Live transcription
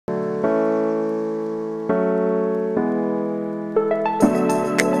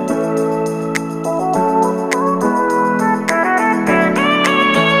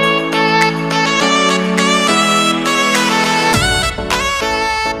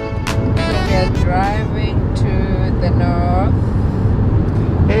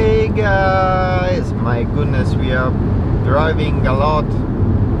My goodness, we are driving a lot,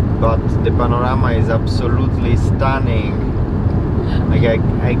 but the panorama is absolutely stunning. Like I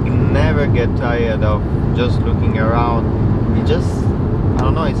never get tired of just looking around. It just, I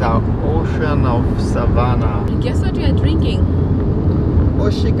don't know, it's our ocean of savannah. And guess what we are drinking?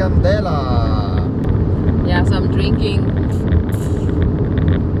 Oshikandela. Yes, I'm drinking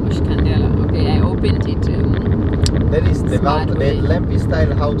Oshikandela. Okay, I opened it. That is the Lempi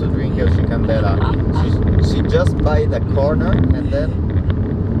style how to drink Oshikandela. She just buy the corner and then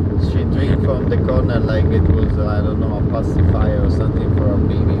she drink from the corner like it was, I don't know, a pacifier or something for a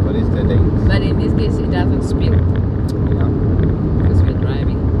baby. What is the name? But in this case, it doesn't spill. Yeah. Because we're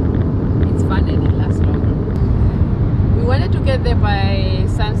driving. It's fun and it lasts longer. We wanted to get there by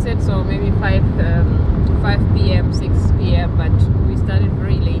sunset, so maybe 5 p.m., 6 p.m. But we started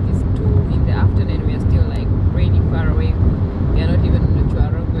very late. It's 2 in the afternoon. We are still like really far away. We are not even in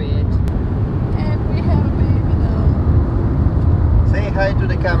Chuarongo yet. And we have a baby now. Say hi to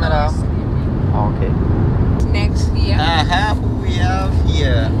the camera. Okay. Next year. Who we have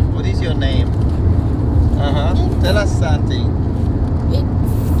here? What is your name? Tell us something.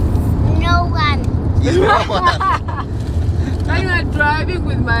 It's no one. It's no one. I'm not driving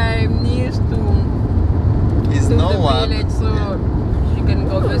with my niece to It's the no one. village, so she can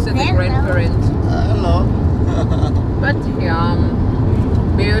go visit the grandparents. Hello. But yeah,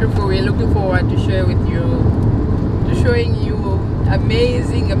 beautiful. We're looking forward to showing you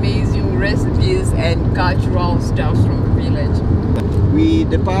amazing recipes and cultural stuff from the village. We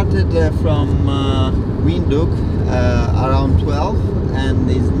departed from Windhoek around 12 and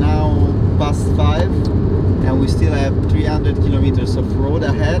is now past 5 and we still have 300 kilometers of road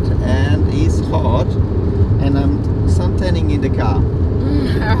ahead and it's hot and I'm suntanning in the car.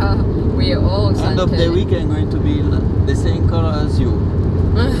 We are all End of the week I'm going to be the same color as you.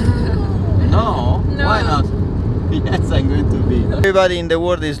 No? Why not? Yes, I'm going to be. Everybody in the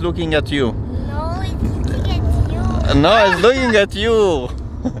world is looking at you. No, it's looking at you. No, it's looking at you.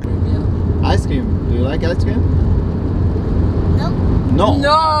 Ice cream. Do you like ice cream? No. No.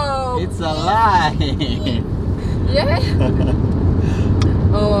 No! It's a lie. Yeah.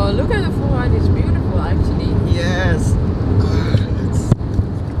 Oh, look at the forward. It's beautiful, actually. Yes.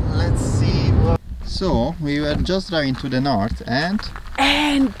 Let's see. So we were just driving to the north and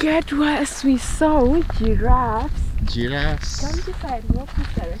get what we saw? Giraffes. giraffes. Come this side, walk this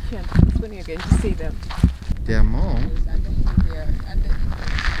direction. That's when you're going to see them. There are more.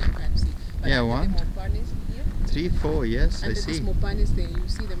 Yeah, Yeah, 1, 3, 4. Yes, I see. Small ponies there, you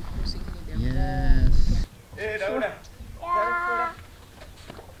see them crossing here. Yes.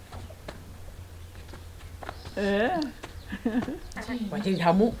 Wajen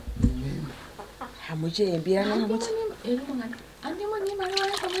hamu. Hamu je biya na hamu.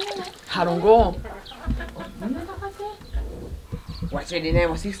 Harungo. What's your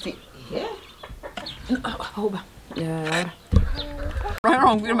name? 60. Yeah. Oh, ba. Yeah.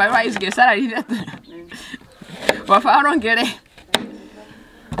 Wrong with my eyes get salary.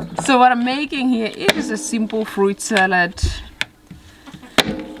 So what I'm making here is a simple fruit salad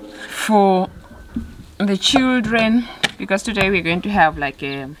for the children, because today we're going to have like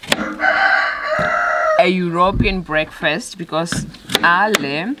a European breakfast, because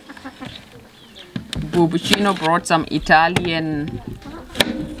Ale Bubuccino brought some Italian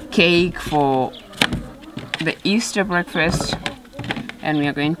cake for the Easter breakfast, and we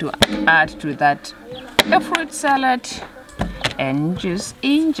are going to add to that a fruit salad and just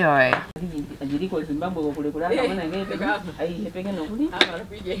enjoy.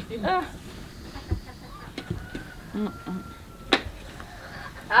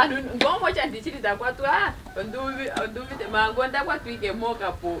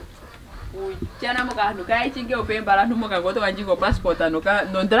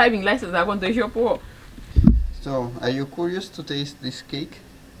 Driving license So, are you curious to taste this cake?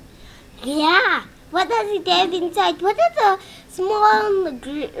 Yeah. What does it have inside? What are the small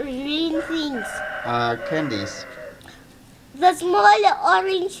green things? Candies. The small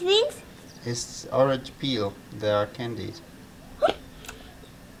orange things? It's orange peel. They are candies.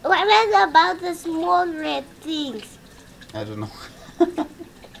 What about the small red things? I don't know.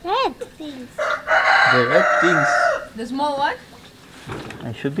 Red things. The red things. The small one?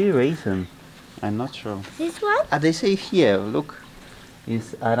 It should be raisin. I'm not sure. This one? They say here, look,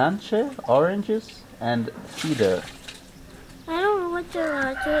 is arance, oranges, and cedar. I don't know what the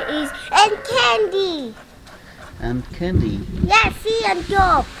orange is. And candy. And candy. Yeah, see on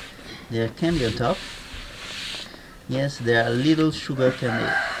top. There are candy on top. Yes, there are little sugar candy.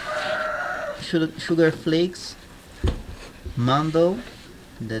 Sugar flakes, mando,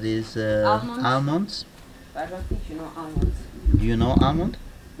 That is Almonds. almonds. I don't think you know almonds. You know almond?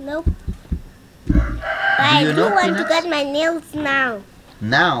 Nope. I you do know want to peanuts? cut my nails now.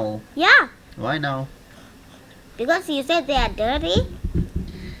 Now? Yeah, Why now? because you said they are dirty.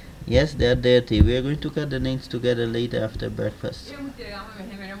 Yes, they're dirty. We are going to cut the nails together later after breakfast.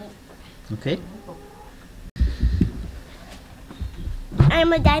 Okay?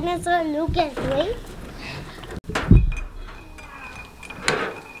 I'm a dinosaur. Look at me.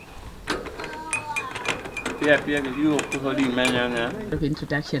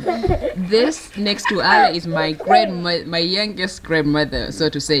 Introduction. This next to Allah is my grandmother, my youngest grandmother, so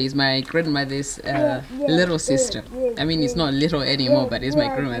to say, is my grandmother's little sister. I mean, it's not little anymore, but it's my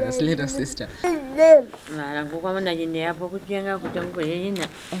grandmother's little sister.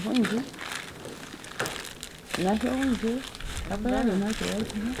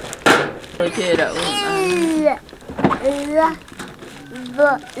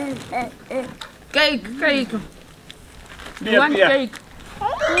 Cake, cake. You want cake?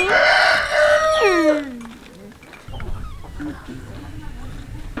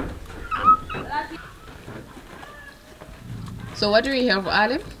 So what do we have,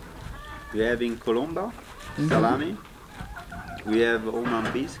 Alim? We're having colomba, salami. We have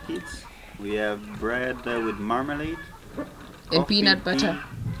almond biscuits. We have bread with marmalade. And coffee, peanut butter.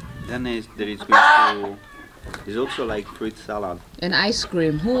 tea. Then there is also, there's also like fruit salad. And ice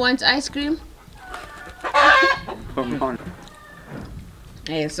cream. Who wants ice cream? Come on.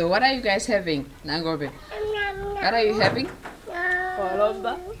 Hey, so what are you guys having? Nangobe. What are you having?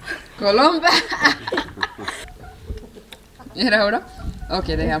 Colomba. Colomba.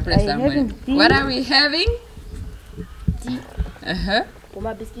 Okay, they have pressed down. What are we having? Tea. Uh-huh.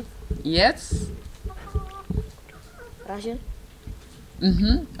 Oma biscuits. Yes. Ration.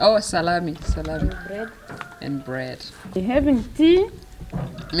 Oh, salami. Salami. Bread. And bread. We're having tea.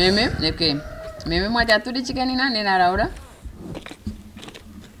 Meme, okay. Meme moja tu di chicken ina nena Laura.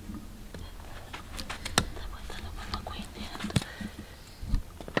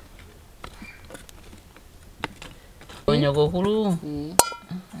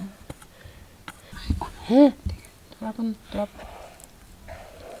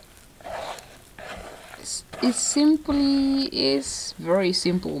 It simply is very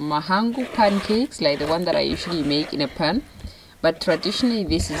simple mahangu pancakes, like the one that I usually make in a pan, but traditionally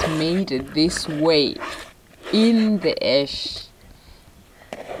this is made this way in the ash.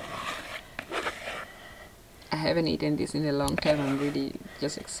 I haven't eaten this in a long time. I'm really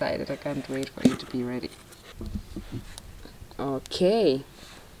just excited. I can't wait for it to be ready. Okay,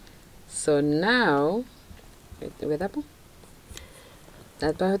 so now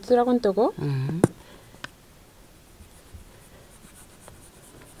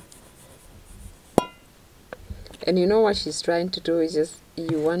and you know what she's trying to do is just,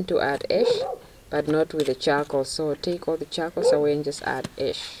 you want to add ash but not with the charcoal, so take all the charcoals away and just add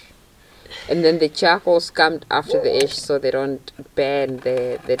ash, and then the charcoals come after the ash so they don't burn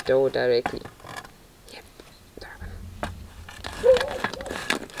the dough directly. Yep.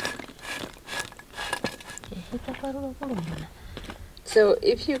 So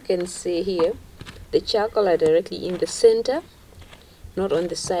if you can see here, the charcoal are directly in the center, not on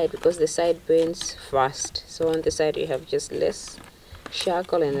the side, because the side burns fast. So on the side you have just less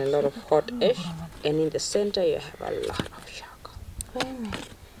charcoal and a lot of hot ash, and in the center you have a lot of charcoal.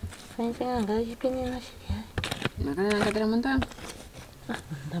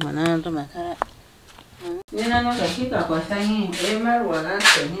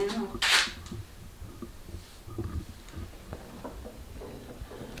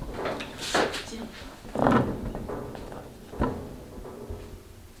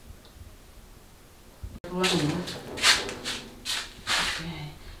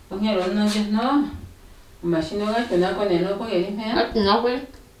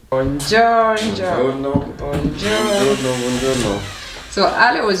 So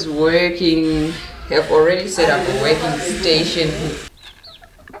Ali was working, have already set up a working station.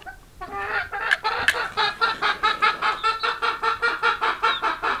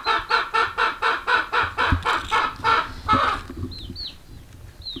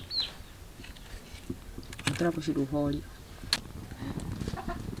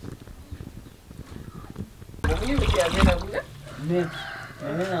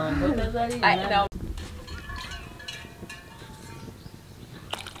 I know.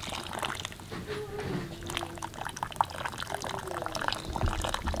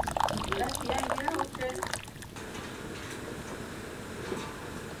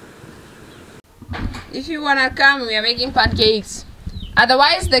 If you wanna come, we are making pancakes.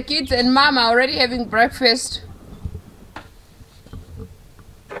 Otherwise, the kids and mom are already having breakfast.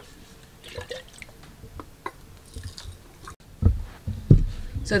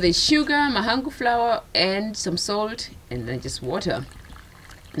 So there's sugar, mahangu flour, and some salt, and then just water.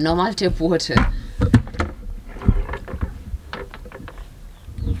 Normal tap water.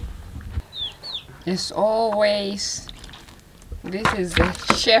 As always, this is the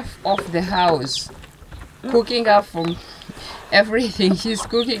chef of the house, cooking up from everything. She's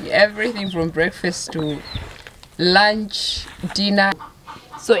cooking everything from breakfast to lunch, dinner.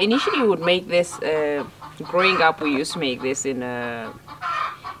 So initially we would make this, growing up we used to make this in a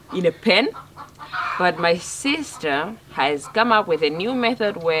pan, but my sister has come up with a new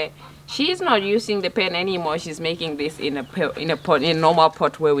method where she's not using the pan anymore. She's making this in a normal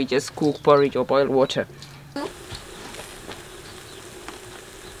pot where we just cook porridge or boil water.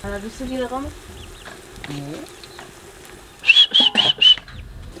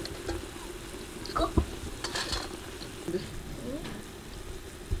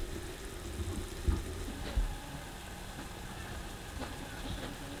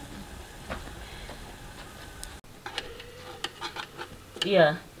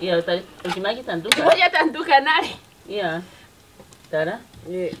 Iya, ukimaki tanduka. Ngoja tanduka nani? Iya. Tara?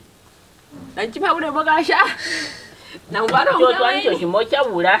 Yeah. Nanchima ule bogasha. Na ubaro Cho kimocha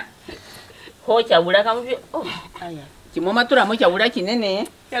bula. Hocha bula kamuvye. Oh, aya. Kimoma tura mocha bula kinene.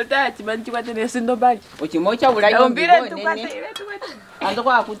 Yalta chibanchima tene sindo bali. Okimocha bula Ombira yombi tukate, nene. tukate. Ando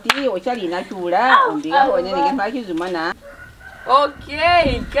kwa kuti ochali na chula, ombiga honene ngempaki zumana.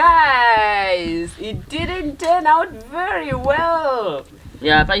 Okay, guys, it didn't turn out very well.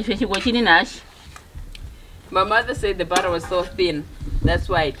 Ya, pa ifeshi kwa chini nash. My mother said the butter was so thin, that's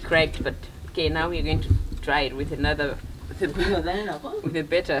why it cracked. But okay, now we're going to try it with another, with a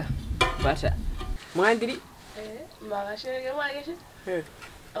better butter. Mwandiri. Magashe magashe.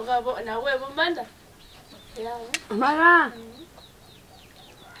 Okabo na wewe mbanda. Mara.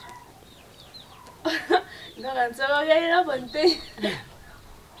 I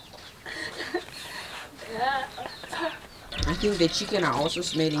think the chicken are also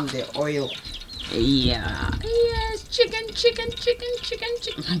smelling the oil. Yeah. Yes, chicken.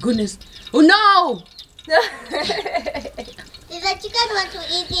 My goodness. Oh no! Does the chicken want to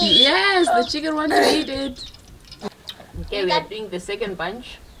eat it? Yes, the chicken wants to eat it. Okay, we are doing the second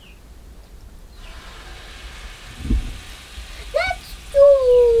bunch. That's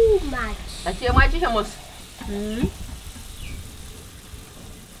too much. Okay,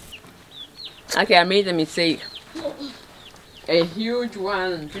 I made a mistake. A huge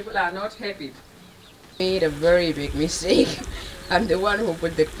one. People are not happy. Made a very big mistake. I'm the one who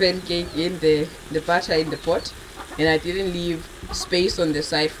put the pancake in the butter in the pot, and I didn't leave space on the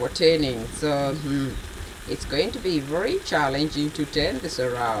side for turning. So it's going to be very challenging to turn this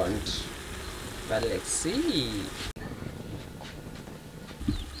around. But let's see.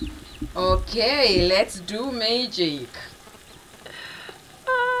 Okay, let's do magic.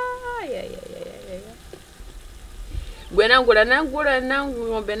 Gwenangula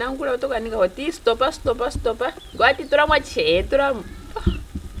ngombe nangula utoka nika hoti stopa. Gwati turama che turam.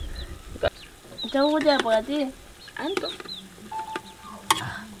 Tamuja pagati. Anto.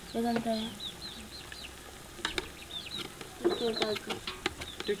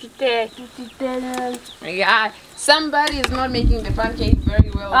 Yeah, somebody is not making the pancake very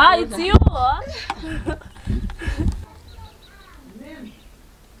well. Ah, it's you.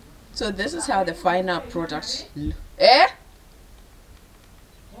 So this is how the final product. Eh?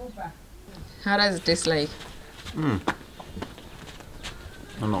 How does it taste like?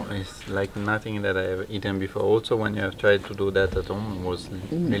 No, it's like nothing that I have eaten before. Also, when you have tried to do that at home, it was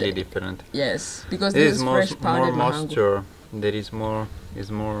really different. Yes, because There this is is more, fresh pounded more mahangu. moisture. There is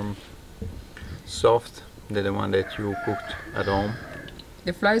more soft than the one that you cooked at home.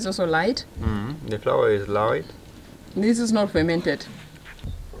 The flour is also light. The flour is light. This is not fermented.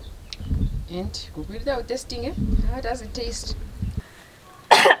 And without testing it, how does it taste?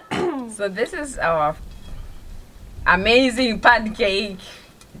 So this is our amazing pancake.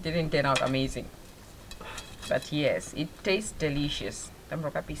 It didn't turn out amazing, but yes, it tastes delicious.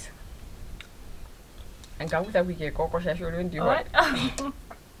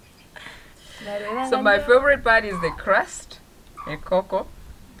 So my favorite part is the crust, the cocoa,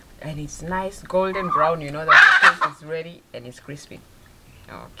 and it's nice golden brown. You know that the cake is ready and it's crispy.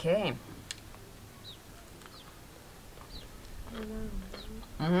 Okay.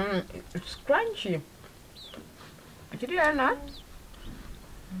 It's crunchy.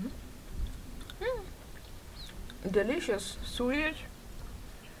 Delicious, sweet,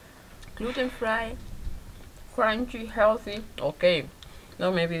 gluten-free, crunchy, healthy. Okay,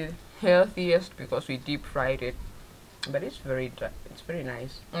 not maybe healthiest because we deep fried it, but it's very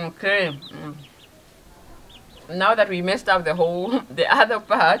nice. Okay. now that we messed up the other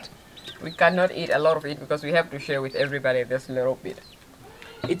part, we cannot eat a lot of it because we have to share with everybody this little bit.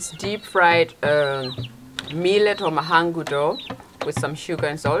 It's deep fried millet or mahangu dough with some sugar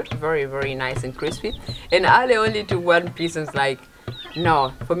and salt. Very, very nice and crispy. And Ali only took one piece and was like,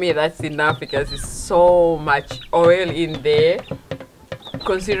 no, for me that's enough because it's so much oil in there.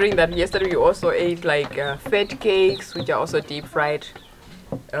 Considering that yesterday we also ate like fat cakes, which are also deep fried.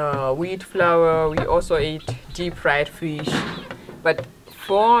 Wheat flour, we also ate deep fried fish. But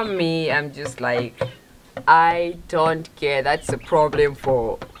for me, I'm just like, I don't care. That's a problem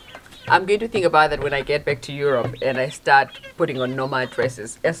for... I'm going to think about that when I get back to Europe and I start putting on normal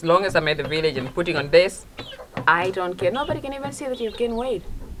dresses. As long as I'm at the village and putting on this, I don't care. Nobody can even see that you've gained weight.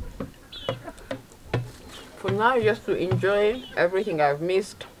 For now, just to enjoy everything I've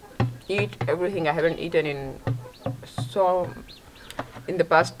missed, eat everything I haven't eaten in the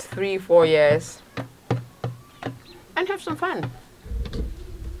past 3-4 years, and have some fun.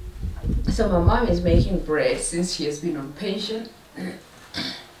 So my mom is making bread since she has been on pension.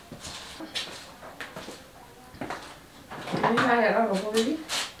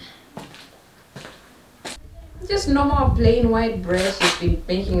 Just normal plain white bread. She's been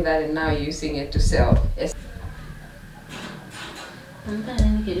baking that and now using it to sell. Yes.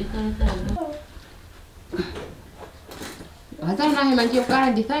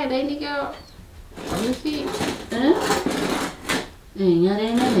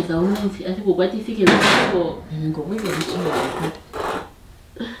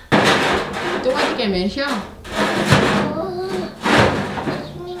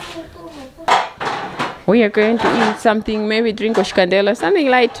 We are going to eat something, maybe drink oshkandela, something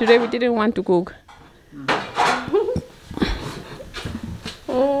light today. We didn't want to cook.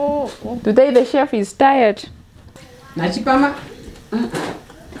 Today the chef is tired. Nachipama.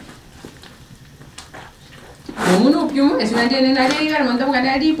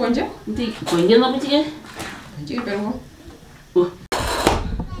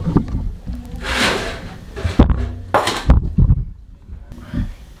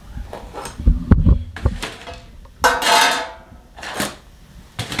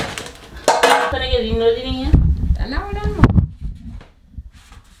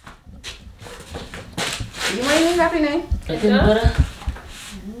 Gimana ini ngapain nih?